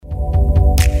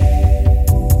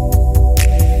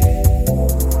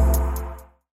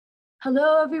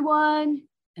Hello, everyone,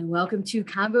 and welcome to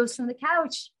Convos from the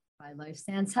Couch by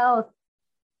LifeStance Health.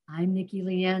 I'm Nikki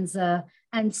Lianza,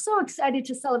 and so excited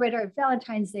to celebrate our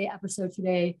Valentine's Day episode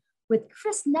today with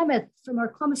Chris Nemeth from our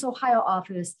Columbus, Ohio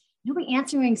office. He'll be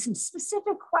answering some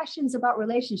specific questions about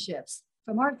relationships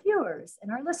from our viewers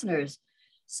and our listeners.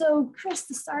 So, Chris,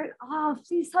 to start off,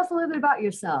 please tell us a little bit about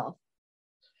yourself.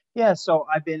 Yeah, so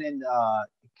I've been in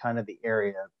kind of the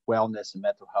area of wellness and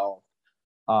mental health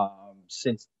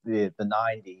since the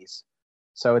 90s.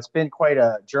 So it's been quite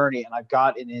a journey, and I've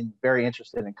gotten in very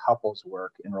interested in couples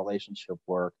work and relationship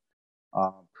work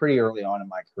pretty early on in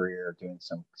my career, doing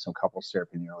some couples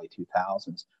therapy in the early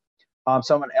 2000s.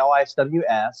 So I'm an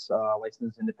LISWS,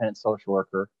 licensed independent social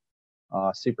worker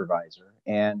supervisor,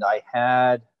 and I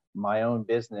had my own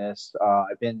business.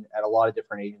 I've been at a lot of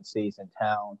different agencies in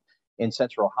town in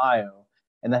Central Ohio,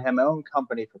 and I had my own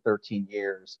company for 13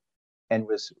 years and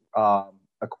was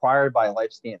acquired by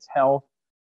LifeStance Health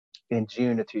in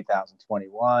June of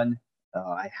 2021.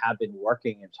 I have been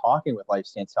working and talking with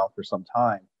LifeStance Health for some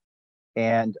time,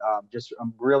 and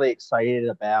I'm really excited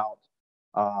about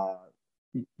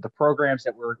the programs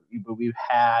that we've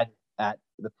had at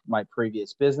my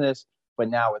previous business, but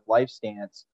now with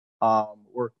LifeStance,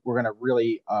 we're going to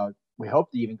really we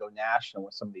hope to even go national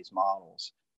with some of these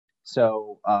models.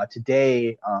 So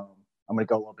today, I'm going to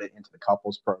go a little bit into the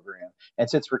couples program. And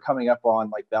since we're coming up on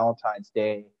like Valentine's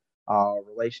Day,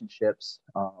 relationships,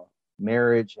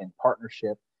 marriage and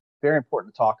partnership, very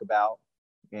important to talk about.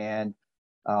 And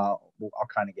I'll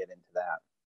kind of get into that.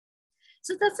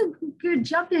 So that's a good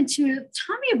jump into.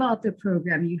 Tell me about the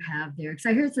program you have there, because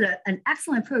I hear it's an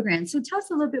excellent program. So tell us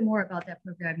a little bit more about that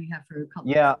program you have for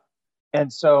couples. Yeah.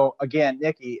 And so again,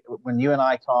 Nikki, when you and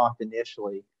I talked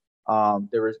initially,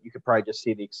 you could probably just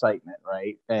see the excitement,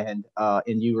 right? And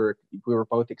we were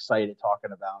both excited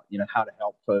talking about, how to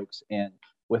help folks and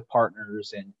with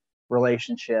partners and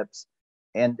relationships.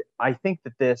 And I think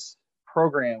that this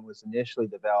program was initially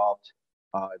developed,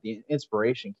 the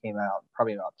inspiration came out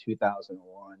probably about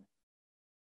 2001.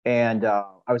 And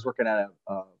I was working at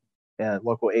a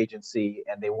local agency,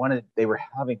 and they were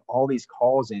having all these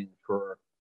calls in for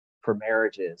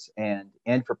marriages and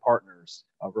for partners,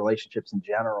 relationships in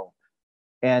general.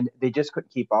 And they just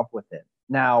couldn't keep up with it.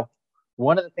 Now,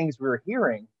 one of the things we were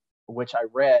hearing, which I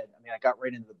read, I got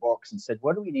right into the books and said,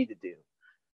 what do we need to do?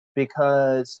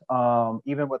 Because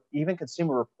even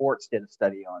Consumer Reports did a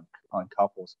study on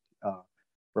couples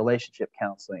relationship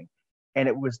counseling, and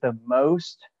it was the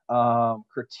most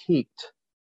critiqued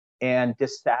and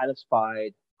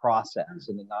dissatisfied process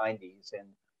in the 90s and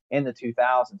in the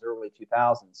 2000s, early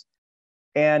 2000s.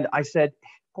 And I said,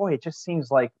 boy, it just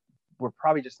seems like we're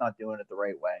probably just not doing it the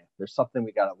right way. There's something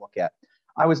we got to look at.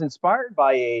 I was inspired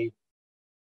by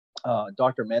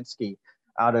Dr. Meskey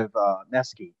out of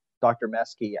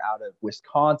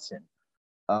Wisconsin.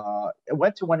 I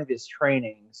went to one of his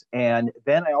trainings, and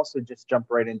then I also just jumped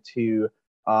right into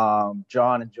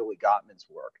John and Julie Gottman's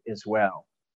work as well.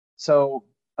 So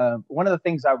one of the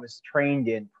things I was trained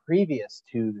in previous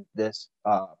to this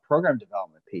program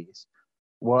development piece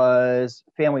was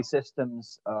family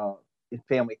systems,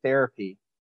 family therapy.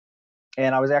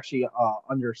 And I was actually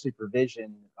under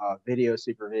supervision, video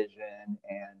supervision,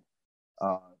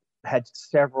 and had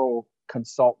several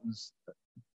consultants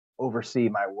oversee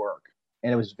my work.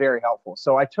 And it was very helpful.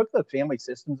 So I took the family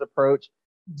systems approach,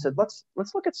 said, let's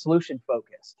look at solution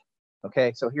focused.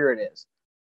 Okay, so here it is.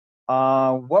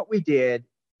 What we did,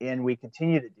 and we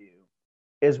continue to do,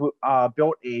 is we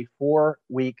built a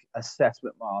 4-week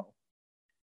assessment model.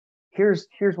 Here's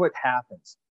what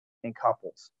happens in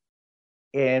couples,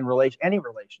 in any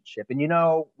relationship.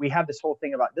 And we have this whole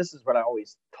thing about, this is what I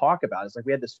always talk about, is like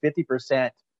we had this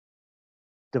 50%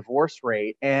 divorce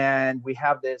rate, and we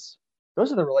have those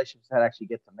are the relationships that actually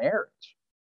get to marriage,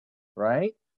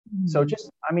 right? Mm-hmm. So I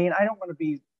don't want to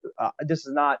be this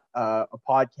is not a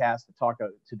podcast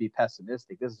to be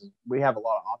pessimistic. We have a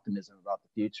lot of optimism about the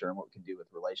future and what we can do with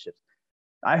relationships.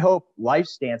 I hope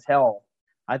LifeStance Health,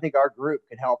 I think our group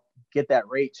can help get that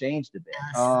rate changed a bit.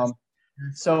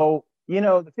 So,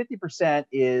 the 50%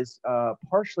 is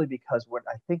partially because what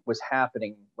I think was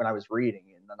happening when I was reading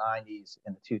in the 90s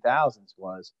and the 2000s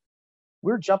was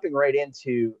we're jumping right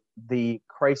into the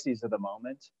crises of the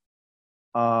moment,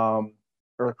 or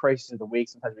the crises of the week.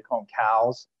 Sometimes we call them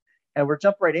cows, and we're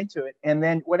jumping right into it. And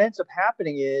then what ends up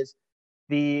happening is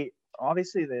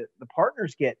obviously the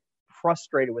partners get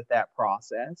frustrated with that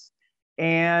process.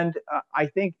 And I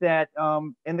think that,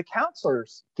 and the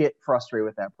counselors get frustrated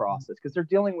with that process because they're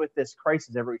dealing with this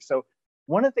crisis every week. So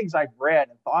one of the things I've read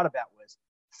and thought about was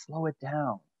slow it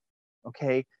down.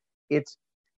 Okay.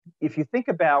 if you think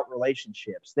about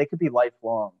relationships, they could be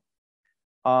lifelong.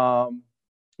 Um,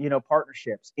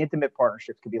 partnerships, intimate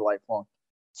partnerships could be lifelong.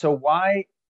 So why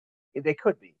they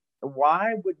could be.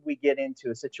 Why would we get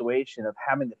into a situation of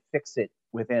having to fix it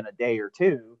within a day or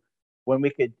two when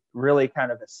we could really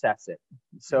kind of assess it?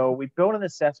 So we built an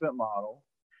assessment model,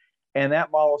 and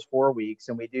that model is 4 weeks,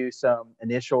 and we do some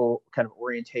initial kind of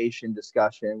orientation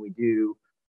discussion. We do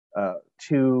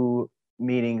 2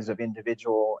 meetings of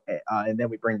individual, and then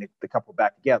we bring the couple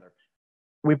back together.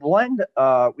 We blend.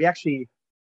 We actually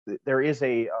there is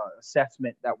a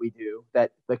assessment that we do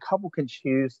that the couple can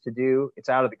choose to do. It's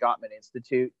out of the Gottman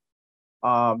Institute.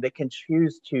 They can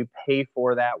choose to pay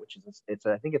for that, which is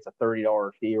I think it's a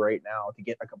 $30 fee right now to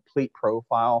get a complete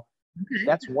profile. Okay.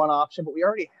 That's one option, but we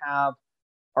already have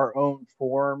our own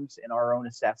forms and our own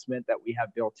assessment that we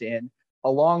have built in,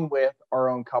 along with our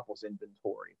own couples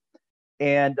inventory.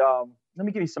 And let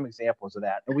me give you some examples of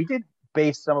that. And we did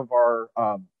base some of our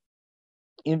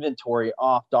inventory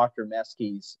off Dr.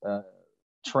 Meski's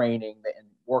training and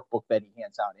workbook that he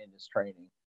hands out in his training.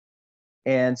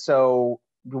 And so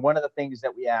one of the things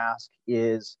that we ask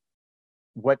is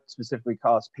what specifically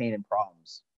caused pain and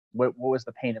problems? What was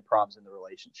the pain and problems in the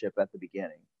relationship at the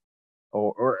beginning?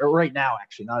 Or right now,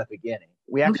 actually, not at the beginning.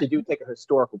 We actually do take a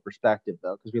historical perspective,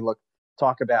 though, because we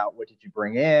talk about what did you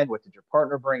bring in? What did your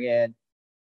partner bring in?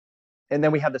 And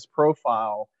then we have this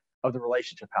profile of the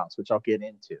relationship house, which I'll get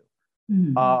into.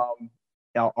 Mm-hmm.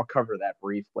 I'll cover that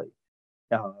briefly.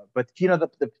 But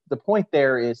the point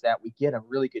there is that we get a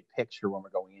really good picture when we're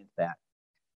going into that.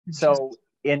 So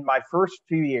in my first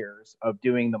few years of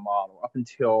doing the model,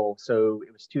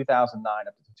 it was 2009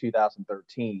 up to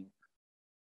 2013,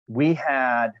 we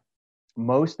had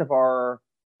most of our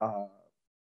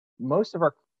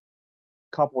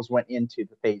couples went into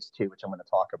the phase 2, which I'm going to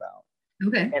talk about.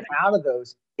 Okay. And out of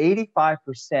those,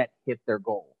 85% hit their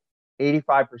goal.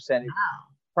 85%. Wow.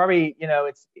 Probably,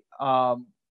 it's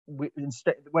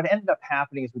what ended up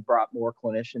happening is we brought more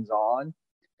clinicians on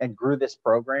and grew this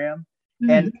program. Mm-hmm.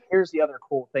 And here's the other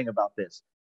cool thing about this.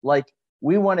 Like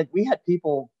we had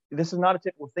people, this is not a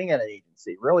typical thing at an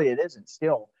agency. Really, it isn't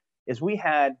still, is we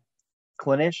had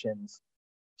clinicians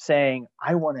saying,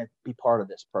 I want to be part of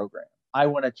this program. I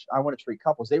want to treat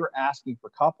couples. They were asking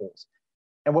for couples.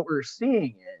 And what we're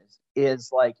seeing is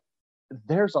like,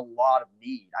 there's a lot of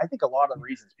need. I think a lot of the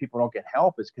reasons people don't get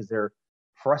help is because they're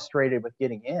frustrated with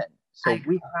getting in. So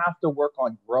we have to work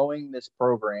on growing this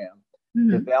program,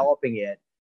 developing it,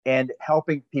 and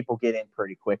helping people get in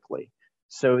pretty quickly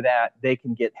so that they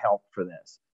can get help for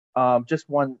this. Just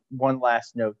one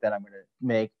last note that I'm going to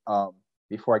make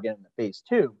before I get into phase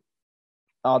 2.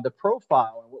 The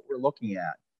profile and what we're looking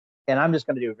at, and I'm just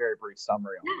going to do a very brief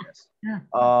summary on this,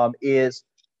 is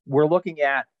we're looking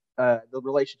at the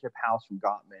relationship house from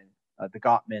Gottman, the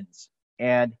Gottmans.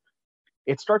 And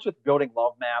it starts with building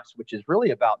love maps, which is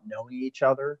really about knowing each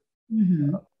other.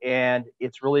 Mm-hmm. And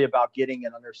it's really about getting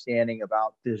an understanding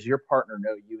about, does your partner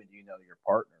know you and do you know your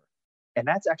partner? And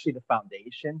that's actually the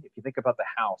foundation. If you think about the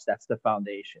house, that's the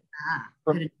foundation.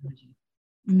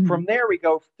 From there, we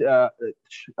go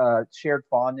shared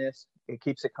fondness. It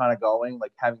keeps it kind of going,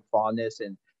 like having fondness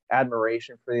and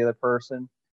admiration for the other person.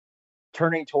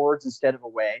 Turning towards instead of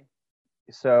away.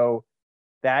 So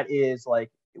that is like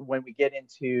when we get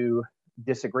into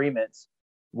disagreements,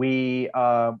 we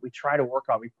try to work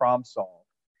on, we problem solve.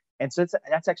 And so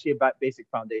that's actually about basic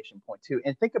foundation point too.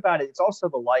 And think about it, it's also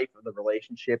the life of the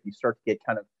relationship. You start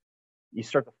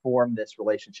to form this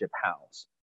relationship house.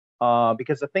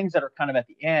 Because the things that are kind of at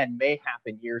the end may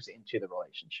happen years into the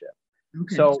relationship.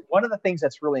 Okay. So one of the things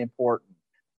that's really important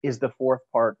is the 4th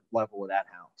part level of that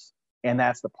house. And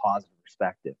that's the positive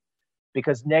perspective,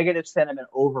 because negative sentiment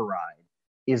override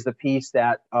is the piece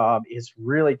that is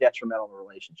really detrimental to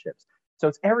relationships. So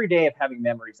it's every day of having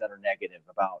memories that are negative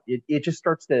about it. It just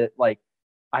starts to like,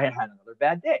 I had another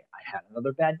bad day. I had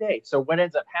another bad day. So what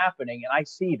ends up happening, and I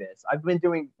see this, I've been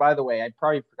doing, by the way, I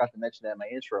probably forgot to mention that in my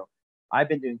intro, I've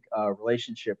been doing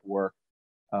relationship work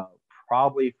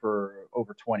probably for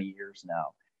over 20 years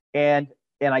now. And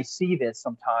I see this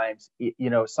sometimes,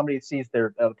 somebody sees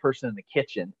the person in the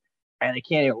kitchen and they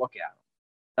can't even look at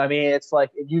them. I mean, it's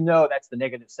like, that's the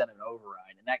negative sentiment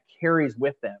override, and that carries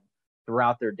with them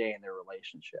throughout their day in their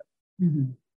relationship.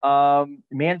 Mm-hmm.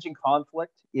 Managing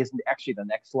conflict is actually the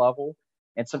next level.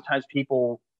 And sometimes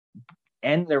people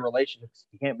end their relationships.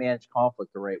 You can't manage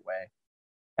conflict the right way.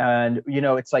 And,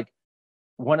 it's like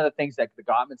one of the things that the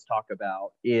Gottmans talk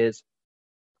about is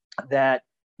that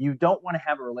you don't want to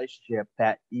have a relationship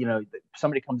that,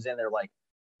 somebody comes in, they're like,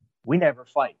 we never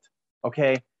fight.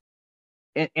 Okay.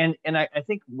 And I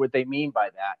think what they mean by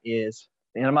that is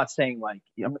and I'm not saying like,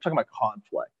 I'm talking about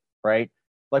conflict, right?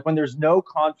 Like when there's no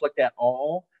conflict at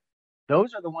all,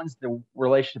 those are the ones, the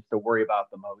relationships to worry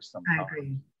about the most I sometimes.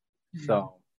 agree.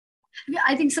 So yeah,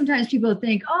 I think sometimes people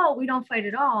think, oh, we don't fight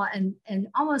at all, and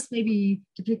almost maybe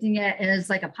depicting it as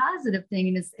like a positive thing,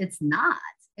 and it's not,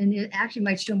 and it actually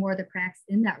might show more of the cracks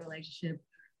in that relationship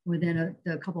within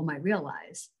the couple might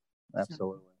realize.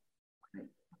 absolutely.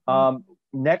 So,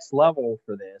 Next level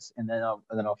for this, and then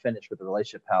I'll finish with the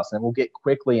relationship house, and we'll get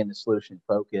quickly into solution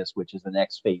focus, which is the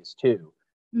next phase two,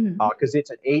 because it's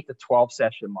an 8 to 12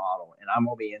 session model, and I'm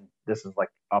only in, this is like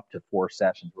up to 4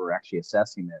 sessions. We're actually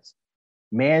assessing this.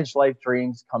 Manage life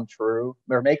dreams come true,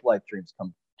 or make life dreams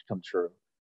come true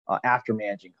after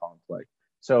managing conflict.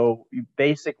 So you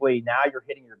basically, now you're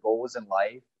hitting your goals in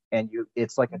life, and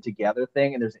it's like a together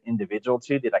thing, and there's an individual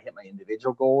too. Did I hit my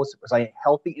individual goals? Was I a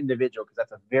healthy individual? Because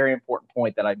that's a very important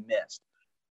point that I missed.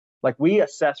 Like, we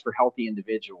assess for healthy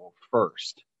individual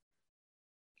first.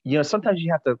 Sometimes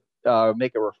you have to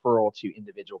make a referral to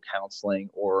individual counseling,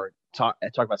 or talk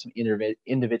about some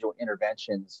individual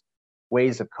interventions,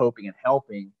 ways of coping and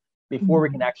helping, before we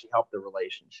can actually help the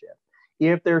relationship.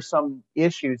 If there's some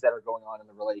issues that are going on in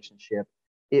the relationship,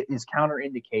 it is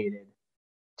counterindicated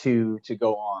to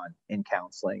go on in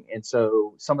counseling. And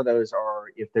so some of those are,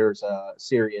 if there's a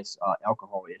serious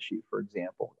alcohol issue, for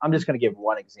example. I'm just going to give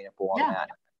one example on that.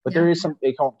 But there is some,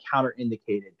 they call them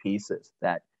counterindicated pieces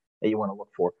that you want to look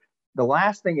for. The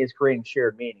last thing is creating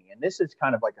shared meaning. And this is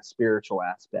kind of like a spiritual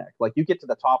aspect. Like, you get to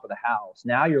the top of the house,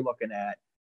 now you're looking at,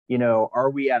 are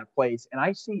we at a place? And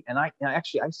I see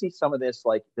some of this,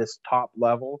 like this top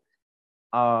level.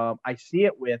 I see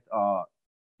it with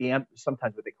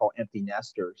sometimes what they call empty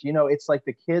nesters. It's like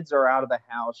the kids are out of the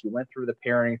house. You went through the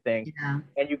parenting thing,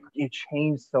 and you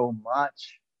change so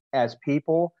much as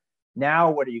people. Now,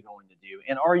 what are you going to do?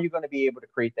 And are you going to be able to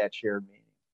create that shared meaning?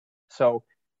 So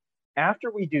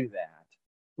after we do that,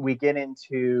 we get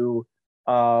into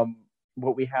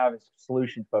what we have is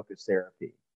solution focused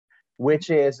therapy, which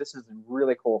is, this is a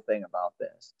really cool thing about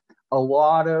this. A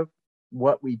lot of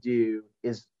what we do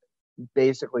is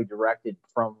basically directed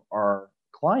from our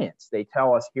clients. They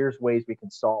tell us, here's ways we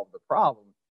can solve the problem.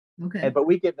 But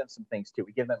we give them some things too.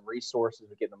 We give them resources.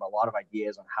 We give them a lot of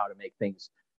ideas on how to make things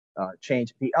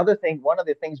change. The other thing, one of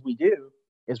the things we do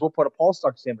is we'll put a pulse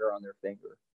oximeter on their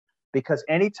finger, because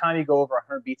anytime you go over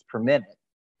 100 beats per minute,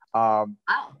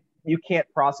 you can't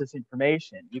process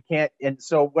information. You can't. And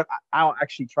so I'll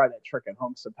actually try that trick at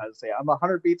home sometimes. Say, I'm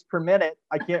 100 beats per minute.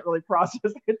 I can't really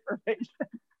process information.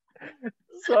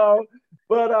 So,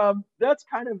 but that's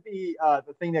kind of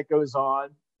the thing that goes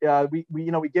on.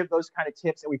 We give those kind of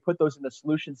tips, and we put those in the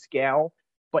solution scale.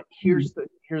 But here's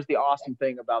the awesome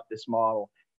thing about this model,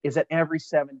 is that every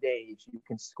 7 days you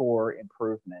can score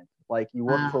improvement. Like, you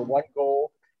work for one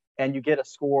goal and you get a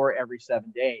score every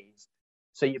 7 days.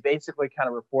 So you basically kind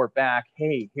of report back,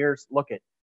 hey, look at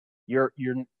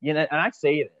and I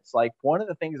say this, like, one of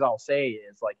the things I'll say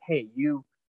is like, hey,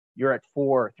 you're at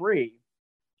 4 or 3,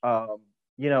 and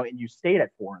you stayed at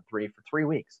 4 and 3 for 3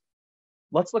 weeks.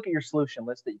 Let's look at your solution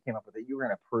list that you came up with, that you were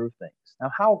going to improve things.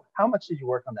 Now, how much did you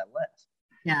work on that list?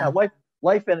 Now,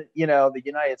 life in the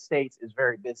United States is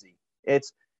very busy.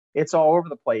 It's all over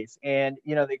the place, and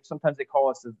sometimes they call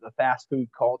us the fast food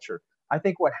culture. I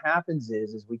think what happens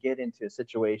is we get into a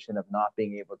situation of not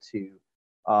being able to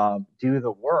do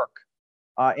the work,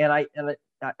 and I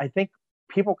think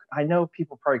I know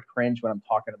people probably cringe when I'm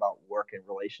talking about work and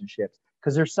relationships,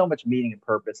 because there's so much meaning and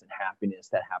purpose and happiness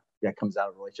that comes out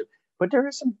of a relationship. But there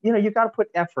is some, you got to put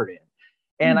effort in,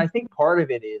 and I think part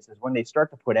of it is when they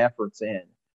start to put efforts in,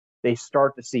 they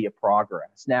start to see a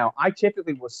progress. Now, I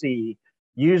typically will see,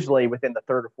 usually within the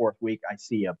 3rd or 4th week, I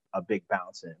see a big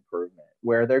bounce in improvement,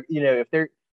 where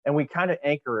and we kind of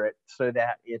anchor it so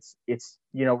that it's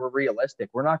we're realistic.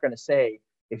 We're not going to say,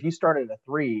 if you started at a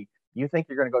 3, you think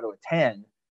you're going to go to a 10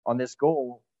 on this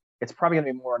goal, it's probably going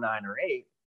to be more 9 or 8.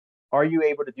 Are you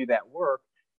able to do that work?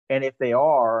 And if they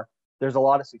are, there's a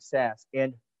lot of success.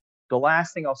 And the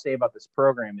last thing I'll say about this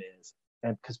program is,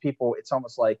 and because people, it's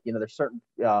almost like, there's certain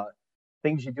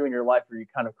things you do in your life where you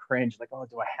kind of cringe, like, oh,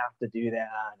 do I have to do that?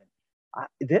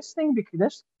 And this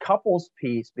couples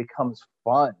piece becomes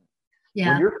fun.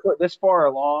 When you're this far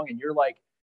along and you're like,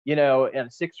 at a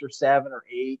 6 or 7 or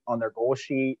 8 on their goal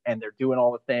sheet, and they're doing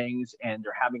all the things and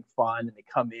they're having fun, and they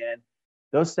come in,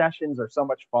 those sessions are so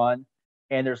much fun,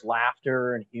 and there's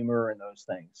laughter and humor and those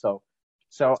things. So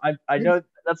I know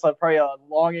that's probably a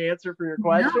long answer for your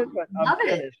question, but I'm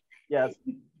finished. Yes.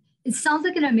 It sounds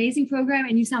like an amazing program,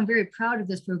 and you sound very proud of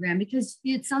this program, because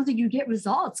it sounds like you get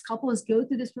results. Couples go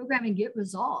through this program and get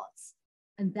results.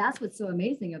 And that's what's so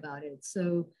amazing about it.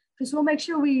 So because we'll make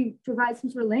sure we provide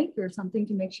some sort of link or something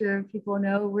to make sure people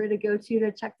know where to go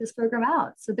to check this program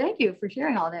out. So thank you for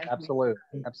sharing all that. Absolutely.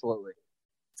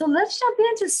 So let's jump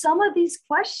into some of these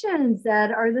questions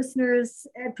that our listeners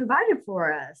provided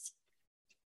for us.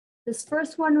 This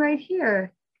first one right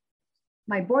here.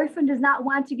 My boyfriend does not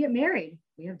want to get married.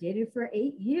 We have dated for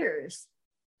 8 years.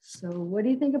 So what do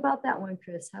you think about that one,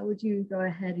 Chris? How would you go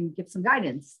ahead and give some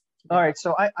guidance? All right.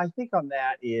 So I think on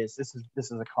that is this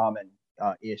is a common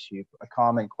issue, a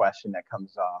common question that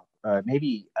comes up,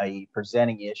 maybe a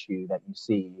presenting issue that you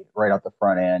see right off the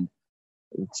front end.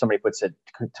 Somebody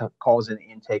calls in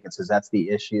intake and says that's the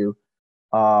issue.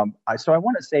 So I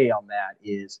want to say on that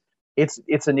is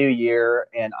it's a new year,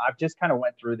 and I've just kind of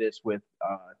went through this with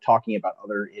talking about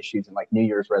other issues and like New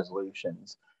Year's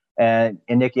resolutions. And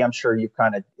Nikki, I'm sure you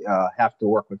kind of have to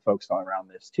work with folks on around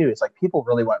this too. It's like people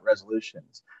really want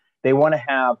resolutions. They want to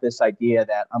have this idea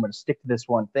that I'm going to stick to this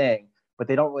one thing, but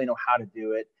they don't really know how to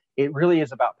do it. It really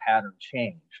is about pattern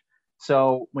change.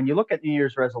 So when you look at New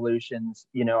Year's resolutions,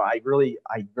 I really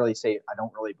say I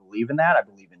don't really believe in that.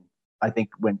 I think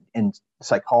when in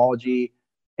psychology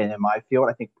and in my field,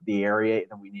 I think the area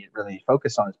that we need to really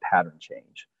focus on is pattern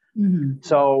change. Mm-hmm.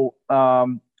 So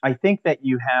I think that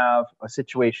you have a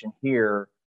situation here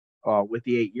with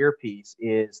the 8-year piece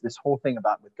is this whole thing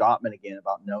with Gottman again,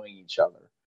 about knowing each other.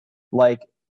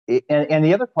 And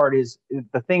the other part is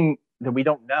the thing that we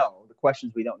don't know, the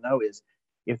questions we don't know is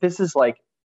if this is like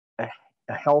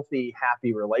a healthy,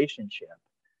 happy relationship,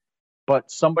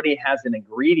 but somebody has an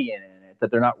ingredient in it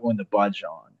that they're not willing to budge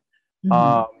on.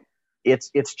 Mm-hmm.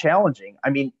 It's challenging. I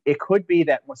mean, it could be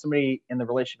that when somebody in the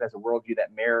relationship has a worldview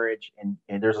that marriage and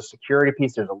there's a security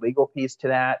piece, there's a legal piece to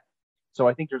that. So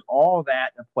I think there's all of that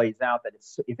that plays out that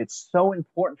if it's so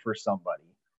important for somebody,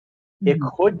 it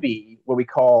could be what we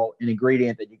call an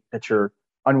ingredient that you're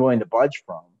unwilling to budge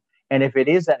from. And if it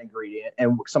is that ingredient,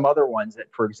 and some other ones that,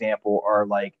 for example, are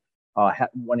like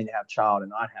wanting to have a child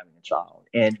and not having a child,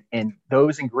 and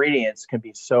those ingredients can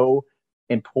be so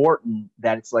important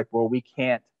that it's like, well, we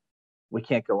can't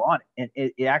go on. And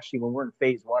it actually, when we're in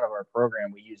phase 1 of our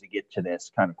program, we usually get to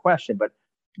this kind of question. But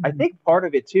I think part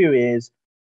of it too is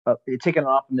taking an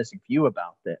optimistic view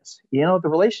about this. The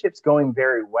relationship's going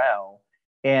very well.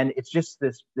 And it's just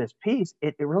this piece,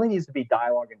 it really needs to be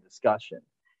dialogue and discussion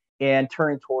and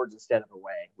turning towards instead of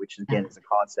away, which again is a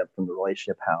concept from the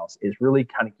Relationship House, is really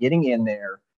kind of getting in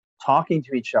there, talking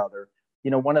to each other.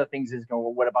 One of the things is going,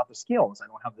 well, what about the skills? I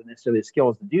don't have necessarily the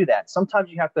skills to do that.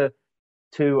 Sometimes you have to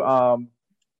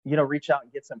reach out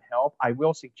and get some help. I'm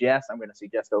going to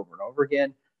suggest over and over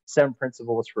again, 7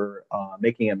 principles for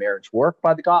making a marriage work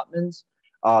by the Gottmans.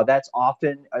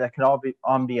 That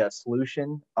can be a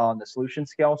solution on the solution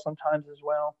scale sometimes as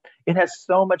well. It has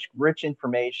so much rich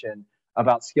information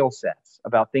about skill sets,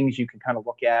 about things you can kind of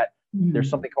look at. Mm-hmm. There's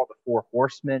something called the 4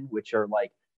 horsemen, which are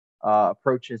like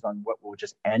approaches on what will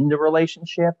just end a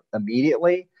relationship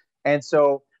immediately. And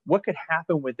so what could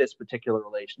happen with this particular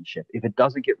relationship if it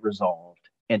doesn't get resolved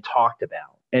and talked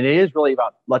about? And it is really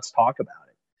about, let's talk about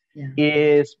it,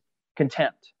 is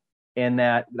contempt. And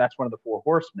that's one of the 4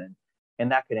 horsemen.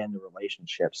 And that could end the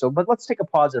relationship. So, but let's take a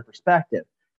positive perspective.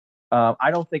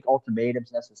 I don't think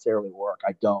ultimatums necessarily work.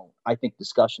 I don't. I think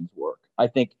discussions work. I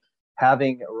think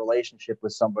having a relationship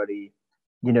with somebody,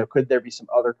 could there be some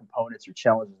other components or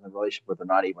challenges in the relationship where they're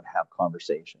not able to have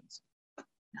conversations?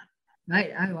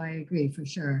 Right. I agree for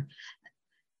sure.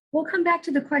 We'll come back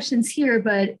to the questions here,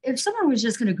 but if someone was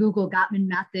just going to Google Gottman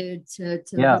method to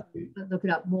look it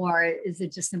up more, is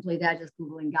it just simply that, just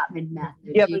Googling Gottman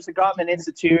method? Yeah, there's the Gottman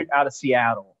Institute out of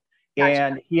Seattle,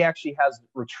 and he actually has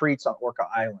retreats on Orca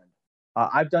Island.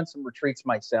 I've done some retreats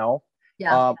myself.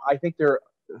 Yeah. I think they're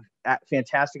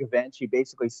fantastic events. You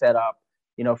basically set up,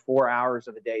 4 hours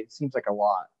of the day. It seems like a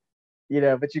lot,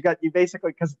 but you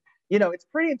basically, because, it's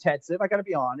pretty intensive. I got to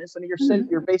be honest. I mean,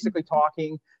 you're basically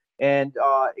talking and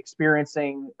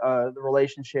experiencing the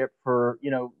relationship for,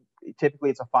 typically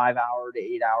it's a 5-hour to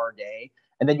 8-hour day.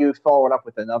 And then you follow it up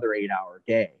with another 8-hour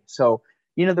day. So,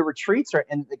 the retreats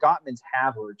and the Gottmans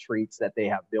have retreats that they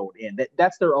have built in.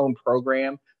 That's their own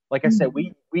program. Like I said,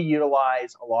 we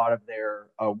utilize a lot of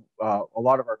a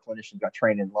lot of our clinicians got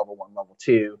trained in level 1, level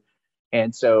 2.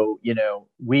 And so,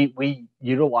 we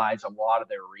utilize a lot of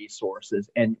their resources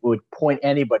and would point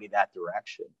anybody that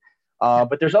direction.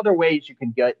 But there's other ways you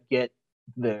can get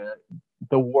the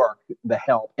work, the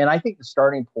help. And I think the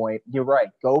starting point, you're right,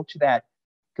 going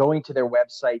to their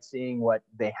website, seeing what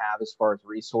they have as far as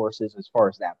resources, as far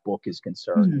as that book is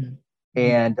concerned. Mm-hmm.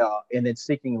 And then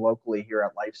seeking locally here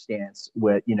at LifeStance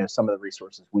with, some of the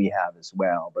resources we have as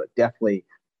well. But definitely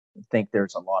think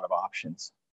there's a lot of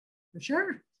options. For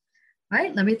sure. All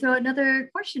right, let me throw another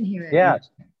question here at you. Yeah.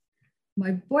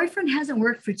 My boyfriend hasn't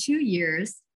worked for 2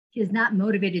 years. He is not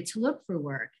motivated to look for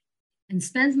work and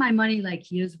spends my money like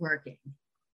he is working.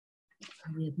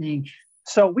 What do you think?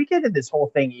 So we get in this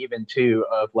whole thing even too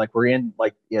of like we're in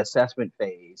like the assessment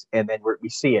phase, and then we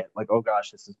see it like, oh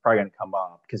gosh, this is probably going to come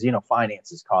up because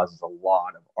finances causes a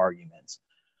lot of arguments.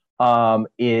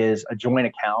 Is a joint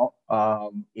account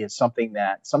is something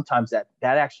that sometimes that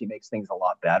actually makes things a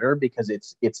lot better because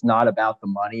it's not about the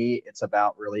money, it's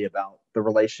about really about the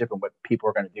relationship and what people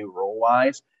are going to do role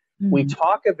wise. We Mhm.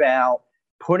 talk about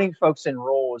putting folks in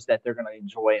roles that they're going to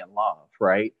enjoy and love,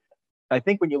 right? I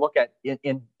think when you look at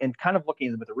in kind of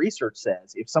looking at what the research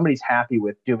says, if somebody's happy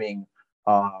with doing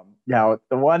now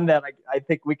the one that I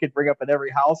think we could bring up in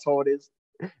every household is,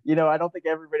 I don't think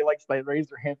everybody likes to raise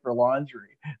their hand for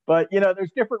laundry, but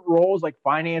there's different roles like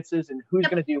finances and who's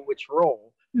Yep. going to do which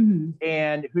role Mhm.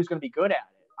 and who's going to be good at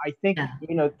it. I think,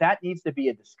 Yeah. that needs to be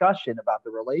a discussion about the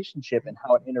relationship and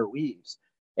how it interweaves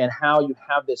and how you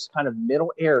have this kind of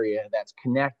middle area that's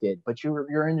connected, but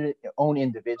you're in your own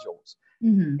individuals.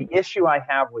 Mhm. The issue I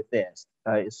have with this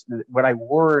is what I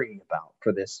worry about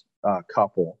for this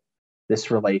couple,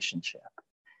 this relationship,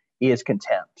 is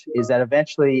contempt. Is that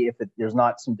eventually, if there's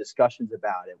not some discussions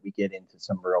about it, we get into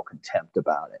some real contempt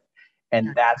about it, Yeah,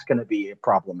 and that's going to be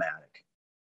problematic.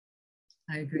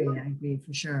 I agree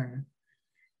for sure.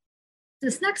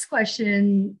 This next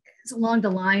question is along the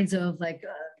lines of like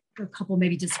a couple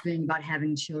maybe disagreeing about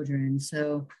having children.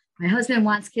 So my husband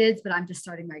wants kids, but I'm just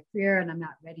starting my career and I'm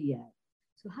not ready yet.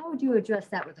 So how would you address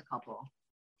that with a couple?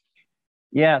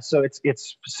 Yeah, so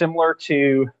it's similar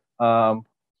to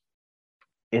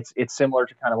it's similar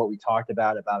to kind of what we talked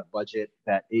about a budget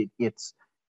that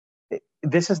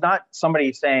this is not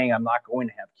somebody saying I'm not going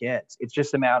to have kids. It's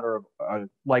just a matter of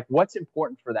like what's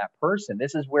important for that person.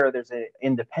 This is where there's an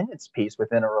independence piece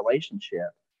within a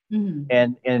relationship, Mhm.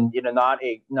 and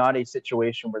not a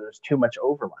situation where there's too much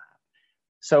overlap.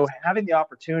 So having the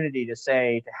opportunity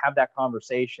to have that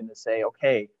conversation to say,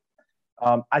 okay,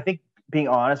 I think being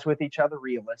honest with each other,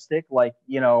 realistic, like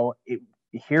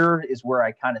here is where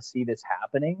I kind of see this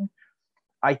happening.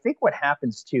 I think what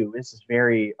happens too, this is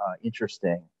very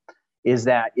interesting, is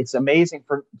that it's amazing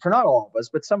for not all of us,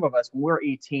 but some of us, when we're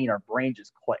 18, our brain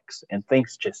just clicks and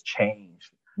things just change.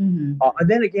 Mhm. And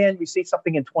then again, we see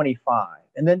something in 25,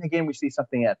 and then again, we see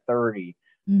something at 30.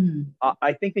 Mhm.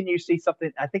 I think then you see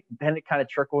something, I think then it kind of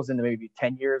trickles into maybe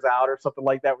 10 years out or something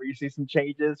like that, where you see some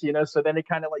changes, so then it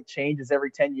kind of like changes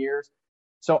every 10 years.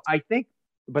 So I think,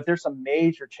 but there's some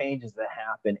major changes that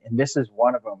happen. And this is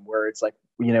one of them where it's like,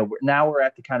 now we're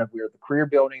at we're at the career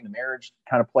building, the marriage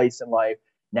kind of place in life.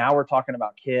 Now we're talking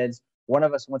about kids. One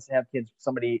of us wants to have kids,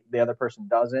 the other person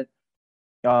doesn't.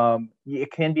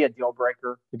 It can be a deal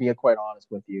breaker, to be quite honest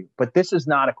with you. But this is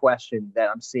not a question that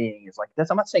I'm seeing is like this.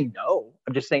 I'm not saying no.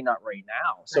 I'm just saying not right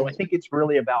now. So I Right. think it's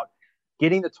really about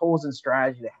getting the tools and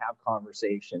strategy to have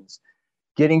conversations,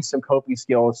 getting some coping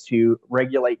skills to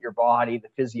regulate your body, the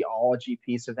physiology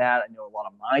piece of that. I know a lot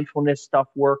of mindfulness stuff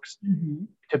works Mhm.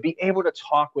 to be able to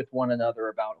talk with one another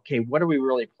about, okay, what are we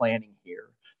really planning here?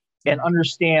 And Right.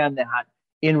 understand that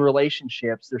in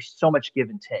relationships, there's so much give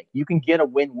and take. You can get a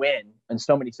win-win in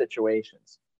so many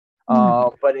situations,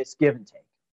 Mhm. but it's give and take.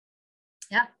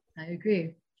 Yeah, I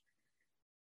agree.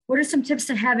 What are some tips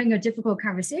to having a difficult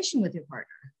conversation with your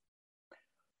partner?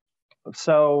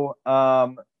 So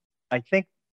I think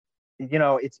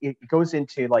it goes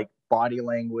into like body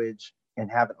language and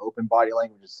have an open body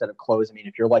language instead of closed. I mean,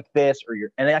 if you're like this or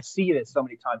and I see this so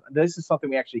many times. This is something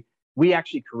we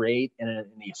actually create in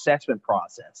the assessment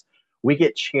process. We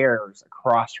get chairs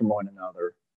across from one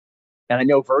another, and I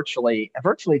know virtually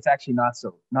it's actually not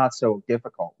so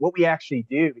difficult. What we actually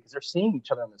do, because they're seeing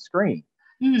each other on the screen.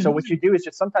 So Mhm. what you do is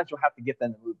just sometimes you'll have to get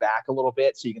them to move back a little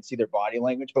bit so you can see their body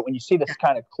language. But when you see Yeah. this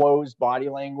kind of closed body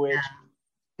language, Yeah.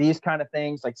 these kind of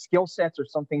things like skill sets or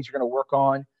some things you're going to work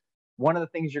on. One of the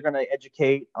things you're going to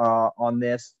educate on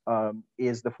this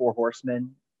is the four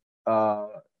horsemen,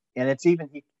 uh, and it's even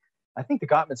I think the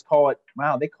Gottmans call it.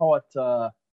 Wow, they call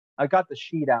it. I got the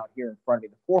sheet out here in front of me.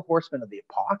 The four horsemen of the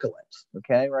apocalypse.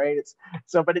 Okay, right? It's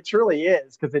so, but it truly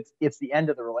is because it's the end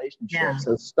of the relationship. Yeah.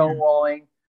 So Yeah. stonewalling,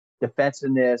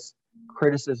 defensiveness,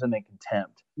 criticism, and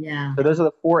contempt. Yeah. So those are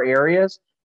the four areas.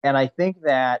 And I think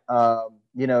that,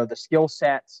 the skill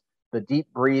sets, the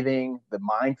deep breathing, the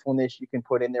mindfulness you can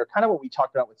put in there, kind of what we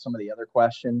talked about with some of the other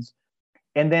questions.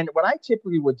 And then what I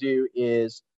typically would do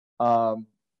is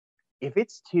if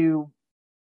it's too,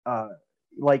 uh,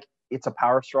 like it's a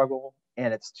power struggle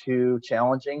and it's too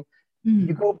challenging,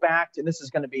 you Mhm. go back to, this is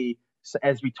going to be,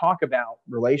 as we talk about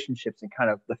relationships and kind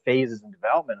of the phases and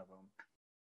development of them,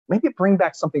 maybe bring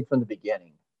back something from the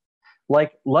beginning.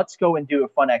 Like, let's go and do a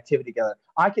fun activity together.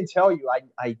 I can tell you,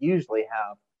 I usually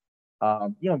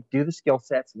have, do the skill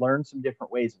sets, learn some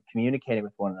different ways of communicating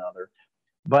with one another.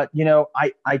 But,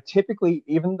 I typically,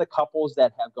 even the couples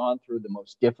that have gone through the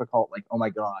most difficult, like, oh my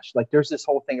gosh, like there's this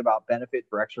whole thing about benefit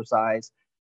for exercise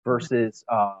versus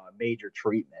major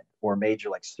treatment or major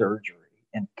like surgery.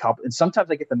 And sometimes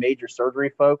I get the major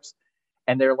surgery folks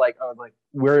and they're like, oh, like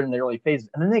we're in the early phases.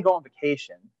 And then they go on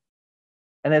vacation.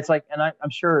 And it's like, and I'm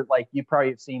sure like you probably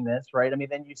have seen this, right? I mean,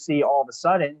 then you see all of a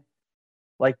sudden,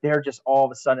 like they're just all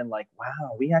of a sudden like,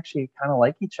 wow, we actually kind of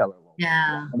like each other a little bit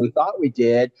more than we thought we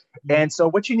did. And so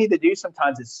what you need to do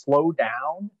sometimes is slow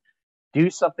down,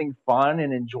 do something fun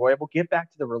and enjoyable, get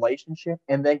back to the relationship,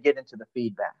 and then get into the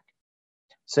feedback.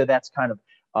 So that's kind of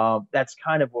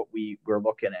what we're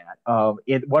looking at.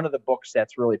 One of the books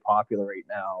that's really popular right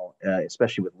now,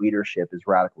 especially with leadership, is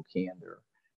Radical Candor.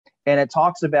 And it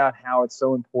talks about how it's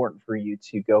so important for you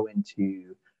to go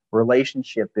into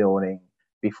relationship building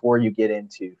before you get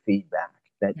into feedback.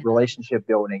 That relationship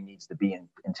building needs to be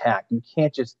intact. You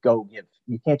can't just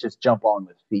jump on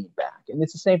with feedback. And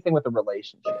it's the same thing with a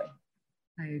relationship.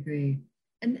 I agree.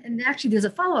 And actually, there's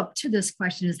a follow-up to this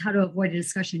question is how to avoid a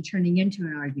discussion turning into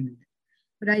an argument.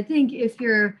 But I think if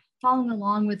you're following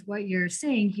along with what you're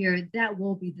saying here, that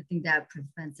will be the thing that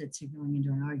prevents it to going into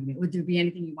an argument. Would there be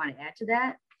anything you want to add to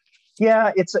that?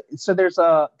 Yeah, there's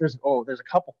a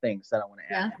couple things that I want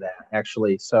to add to that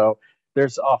actually. So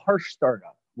there's a harsh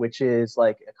startup, which is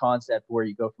like a concept where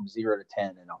you go from 0 to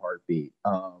 10 in a heartbeat,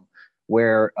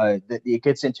 where it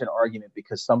gets into an argument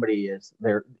because somebody is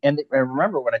there. And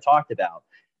remember what I talked about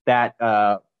that.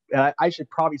 I should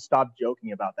probably stop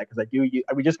joking about that because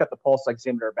we just got the pulse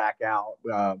oximeter back out,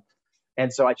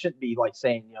 and so I shouldn't be like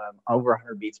saying I'm over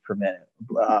 100 beats per minute.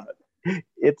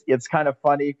 It's kind of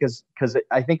funny because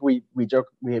I think we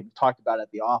talked about it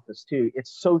at the office too. It's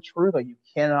so true that you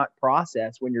cannot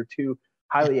process when you're too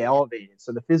highly elevated.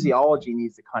 So the physiology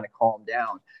needs to kind of calm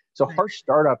down. So harsh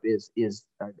startup is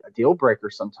a deal breaker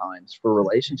sometimes for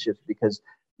relationships because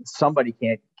somebody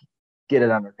can't get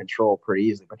it under control pretty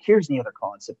easily. But here's the other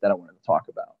concept that I wanted to talk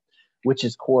about, which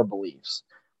is core beliefs.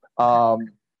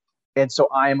 And so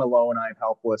I am alone, I am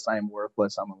helpless, I am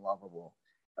worthless, I'm unlovable.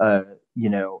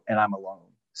 And I'm alone.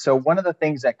 So one of the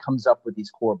things that comes up with these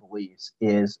core beliefs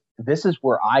is this is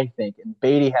where I think, and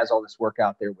Beatty has all this work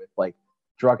out there with like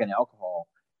drug and alcohol,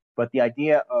 but the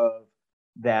idea of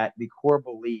that the core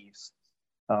beliefs,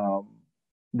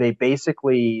 they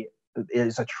basically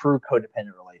is a true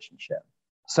codependent relationship.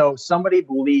 So somebody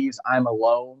believes I'm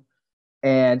alone,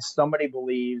 and somebody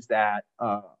believes that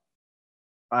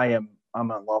I'm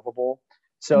unlovable.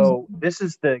 So this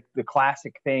is the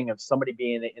classic thing of somebody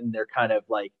being in their kind of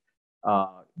like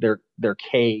their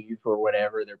cave or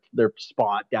whatever, their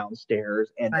spot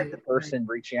downstairs, and the person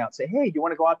reaching out and say, "Hey, do you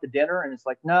want to go out to dinner?" And it's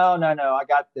like, no, I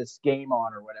got this game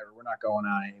on or whatever. We're not going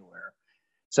out anywhere.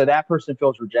 So that person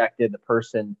feels rejected. The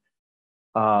person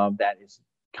that is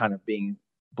kind of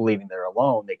believing they're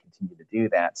alone, they continue to do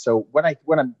that. So why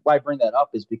I bring that up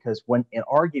is because when in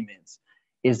arguments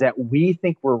is that we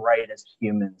think we're right as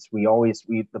humans.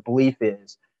 The belief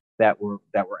is that we're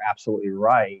absolutely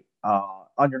right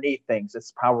underneath things.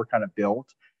 It's how we're kind of built.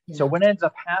 Yeah. So what ends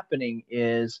up happening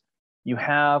is you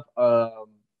have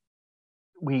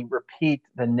we repeat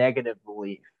the negative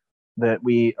belief that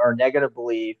our negative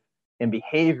belief and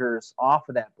behaviors off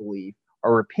of that belief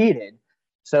are repeated.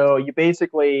 So you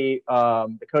basically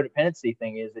the codependency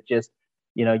thing is it just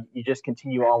you just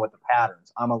continue on with the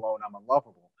patterns. I'm alone. I'm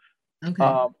unlovable.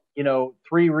 Okay.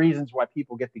 3 reasons why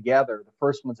people get together. The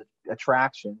first one's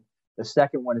attraction. The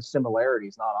second one is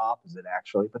similarities, not opposite,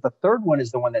 actually. But the third one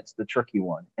is the one that's the tricky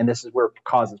one. And this is where it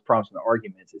causes problems in the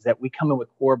arguments, is that we come in with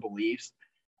core beliefs,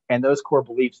 and those core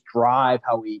beliefs drive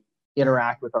how we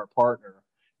interact with our partner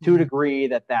to a degree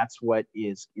that's what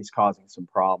is causing some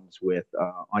problems with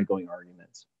ongoing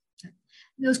arguments.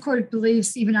 Those core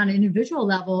beliefs, even on an individual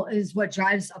level, is what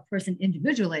drives a person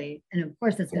individually. And of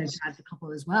course, that's going to drive the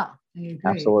couple as well. I agree.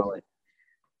 Absolutely.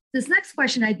 This next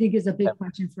question, I think, is a big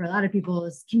question for a lot of people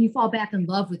is, can you fall back in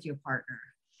love with your partner?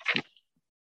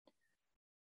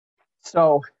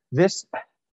 So this,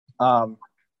 I'm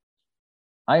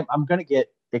going to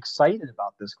get excited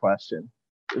about this question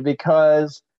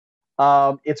because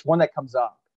it's one that comes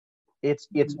up. It's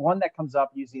one that comes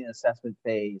up using an assessment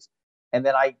phase. And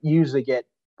then I usually get,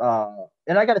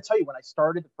 and I got to tell you, when I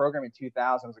started the program in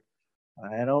 2000, I was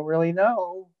like, I don't really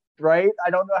know, right? I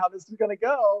don't know how this is going to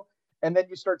go. And then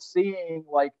you start seeing,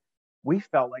 like, we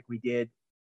felt like we did,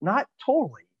 not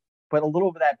totally, but a little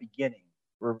of that beginning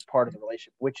were part of the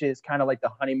relationship, which is kind of like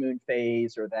the honeymoon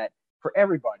phase or that for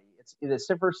everybody. It's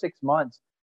the first 6 months.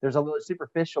 There's a little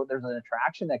superficial. There's an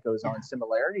attraction that goes on,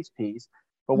 similarities piece.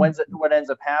 But what ends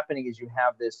up happening is you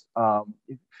have this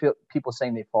people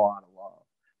saying they fall out of love.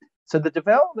 So the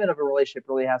development of a relationship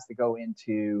really has to go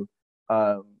into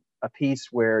a piece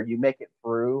where you make it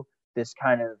through this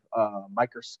kind of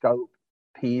microscope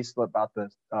piece about the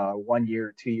 1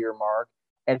 year, 2 year mark.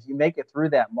 And if you make it through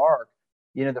that mark,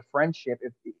 the friendship,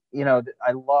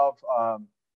 I love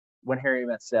When Harry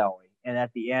Met Sally. And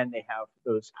at the end, they have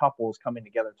those couples coming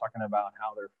together talking about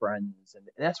how they're friends. And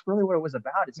that's really what it was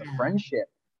about. It's a friendship.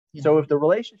 Yeah. So if the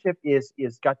relationship is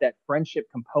got that friendship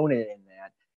component in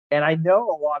that, and I know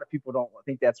a lot of people don't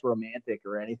think that's romantic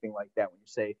or anything like that when you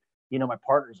say, my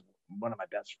partner's one of my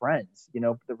best friends.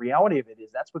 The reality of it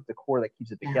is that's what the core that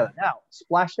keeps it together. Now,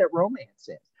 splash that romance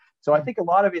in. So I think a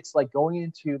lot of it's like going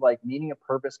into like meaning a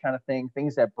purpose kind of thing,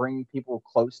 things that bring people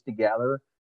close together,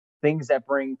 things that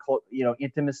bring,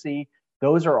 intimacy.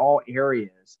 Those are all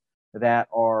areas that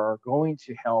are going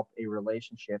to help a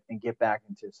relationship and get back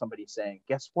into somebody saying,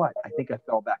 guess what? I think I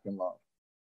fell back in love.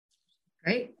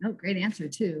 Great. Oh, great answer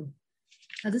too.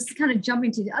 Now this is kind of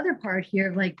jumping to the other part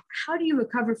here. Like, how do you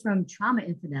recover from trauma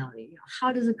infidelity?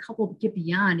 How does a couple get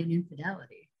beyond an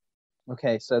infidelity?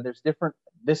 Okay. So there's different,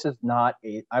 this is not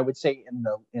I would say in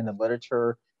the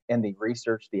literature and the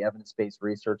research, the evidence-based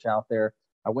research out there,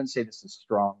 I wouldn't say this is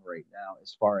strong right now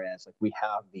as far as like we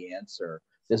have the answer.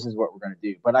 This is what we're going to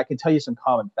do. But I can tell you some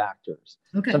common factors,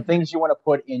 some things you want to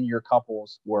put in your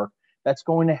couple's work that's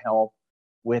going to help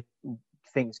with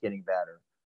things getting better.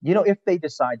 If they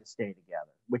decide to stay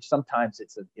together, which sometimes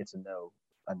it's a no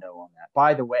on that.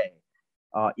 By the way,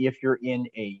 if you're in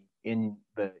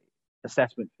the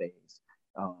assessment phase,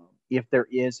 if there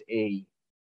is an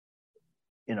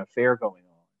affair going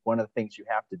on, one of the things you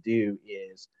have to do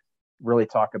is really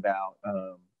talk about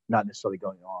not necessarily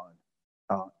going on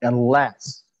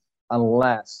unless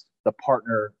the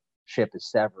partnership is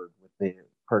severed with the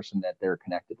person that they're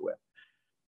connected with.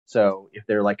 So if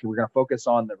they're like, we're going to focus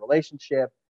on the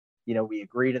relationship, we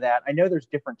agree to that. I know there's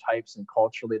different types, and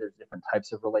culturally there's different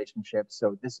types of relationships.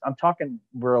 So I'm talking,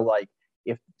 we're like,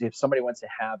 if somebody wants to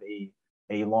have a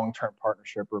long-term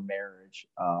partnership or marriage,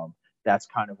 that's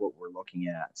kind of what we're looking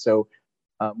at. So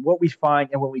what we find,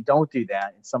 and when we don't do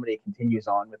that and somebody continues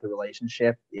on with the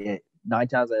relationship, 9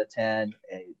 times out of 10,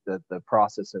 the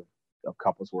process of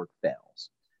couples work fails.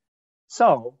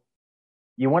 So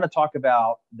you want to talk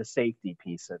about the safety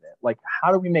piece of it. Like,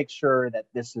 how do we make sure that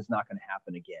this is not going to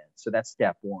happen again? So that's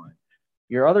step one.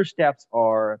 Your other steps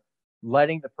are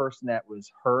letting the person that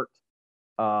was hurt,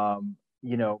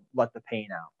 let the pain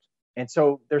out. And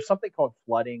so there's something called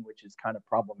flooding, which is kind of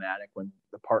problematic when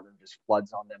the partner just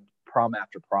floods on them, problem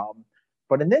after problem.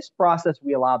 But in this process,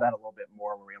 we allow that a little bit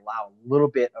more, where we allow a little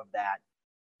bit of that.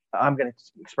 I'm going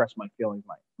to express my feelings,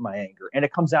 my anger. And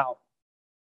it comes out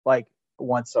like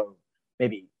once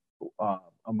maybe a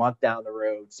month down the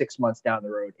road, 6 months down the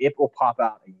road. It will pop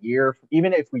out a year.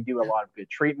 Even if we do a lot of good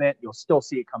treatment, you'll still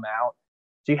see it come out.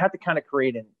 So you have to kind of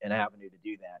create an avenue to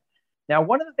do that. Now,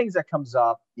 one of the things that comes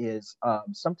up is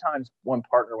sometimes one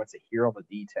partner wants to hear all the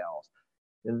details.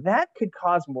 That could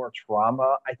cause more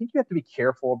trauma. I think you have to be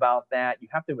careful about that. You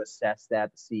have to assess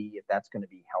that to see if that's going to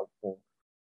be helpful.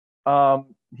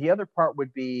 The other part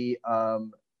would be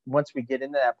once we get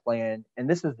into that plan, and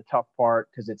this is the tough part,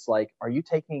 because it's like, are you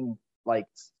taking like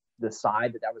the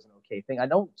side that was an okay thing? I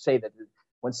don't say that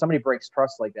when somebody breaks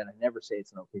trust like that, I never say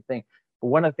it's an okay thing. But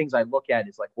one of the things I look at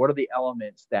is like, what are the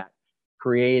elements that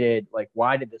created, like,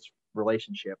 why did this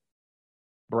relationship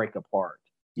break apart?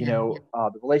 The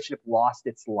relationship lost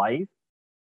its life.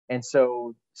 And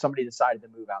so somebody decided to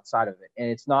move outside of it. And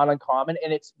it's not uncommon.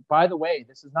 And it's, by the way,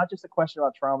 this is not just a question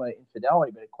about trauma and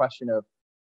infidelity, but a question of,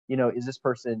 is this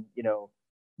person,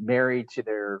 married to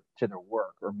their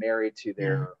work, or married to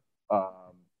their,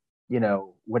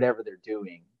 whatever they're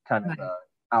doing, kind of a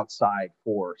outside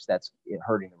force that's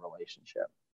hurting the relationship.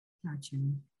 Gotcha.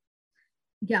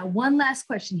 Yeah. One last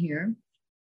question here.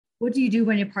 What do you do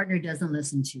when your partner doesn't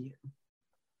listen to you?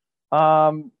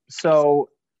 So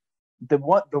the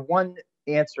one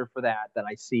answer for that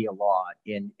I see a lot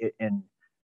in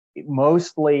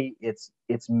mostly it's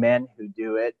men who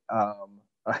do it. And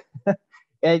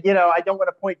I don't want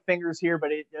to point fingers here,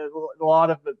 but a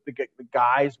lot of the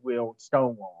guys will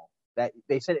stonewall. That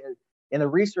they said in the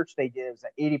research they did is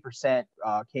that 80%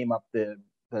 came up the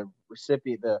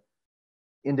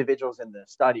individuals in the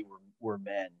study were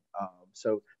men.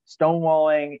 So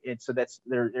stonewalling, so that's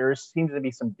there seems to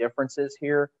be some differences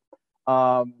here.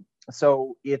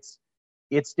 So it's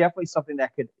definitely something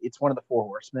that it's one of the 4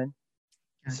 horsemen.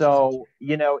 So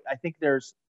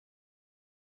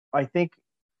I think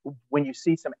when you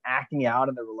see some acting out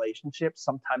in the relationship,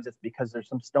 sometimes it's because there's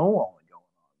some stonewalling going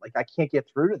on. Like, I can't get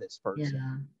through to this person.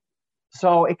 Yeah.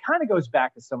 So it kind of goes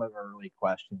back to some of our early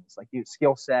questions, like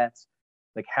skill sets,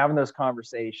 like having those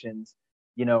conversations.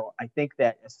 I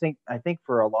think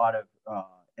for a lot of,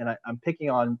 and I'm picking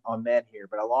on men here,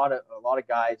 but a lot of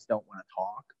guys don't want to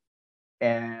talk.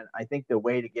 And I think the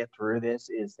way to get through this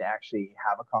is to actually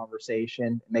have a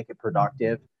conversation, make it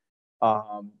productive,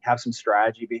 have some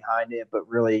strategy behind it, but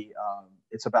really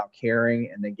it's about caring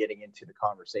and then getting into the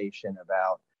conversation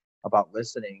about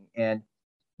listening. And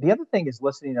the other thing is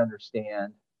listening to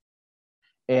understand.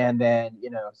 And then,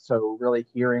 so really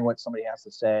hearing what somebody has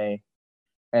to say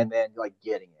and then like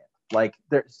getting it. Like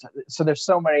there's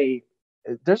so many,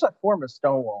 there's a form of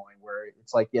stonewalling where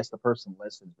it's like, yes, the person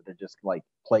listens, but they're just like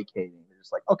placating. They're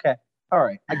just like, okay, all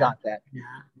right, I got that. Yeah.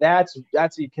 That's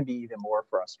it can be even more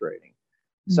frustrating.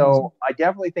 So I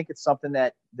definitely think it's something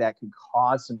that can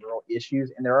cause some real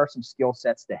issues. And there are some skill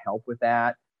sets to help with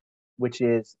that, which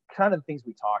is kind of the things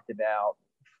we talked about,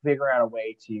 figure out a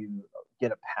way to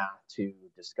get a path to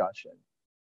discussion.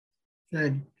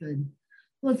 Good.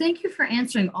 Well, thank you for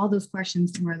answering all those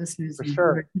questions from our listeners. For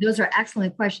sure. Those are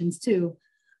excellent questions too.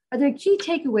 Are there key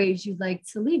takeaways you'd like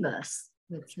to leave us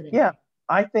with today? Yeah,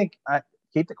 I think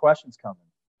keep the questions coming.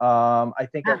 I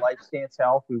think at Life Stance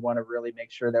Health, we want to really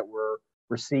make sure that we're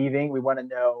receiving. We want to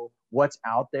know what's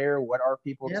out there. What are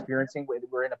people experiencing?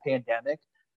 We're in a pandemic.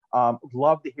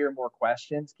 Love to hear more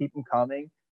questions. Keep them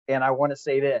coming. And I want to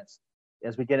say this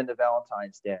as we get into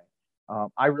Valentine's Day.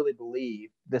 I really believe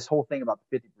this whole thing about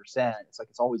the 50%,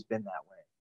 it's always been that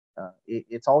way.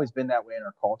 It's always been that way in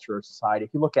our culture or society.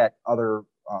 If you look at other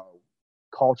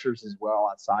cultures as well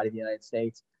outside of the United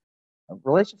States,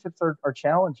 relationships are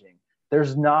challenging.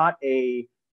 There's not in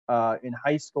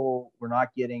high school, we're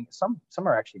not getting, some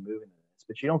are actually moving to this,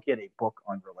 but you don't get a book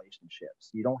on relationships.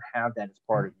 You don't have that as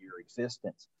part of your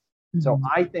existence. So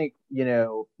I think,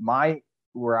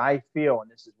 where I feel, and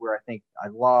this is where I think I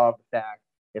love the fact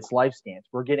it's Life Stance,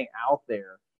 we're getting out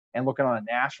there and looking on a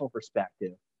national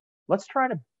perspective. Let's try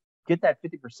to get that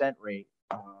 50% rate.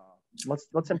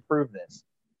 Let's improve this.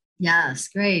 Yes,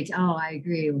 great. Oh, I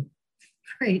agree.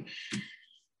 Great.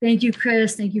 Thank you,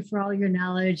 Chris. Thank you for all your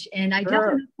knowledge. And I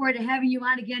definitely look forward to having you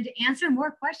on again to answer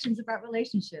more questions about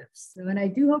relationships. And I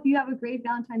do hope you have a great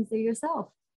Valentine's Day yourself.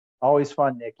 Always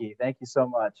fun, Nikki. Thank you so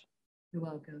much. You're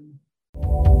welcome.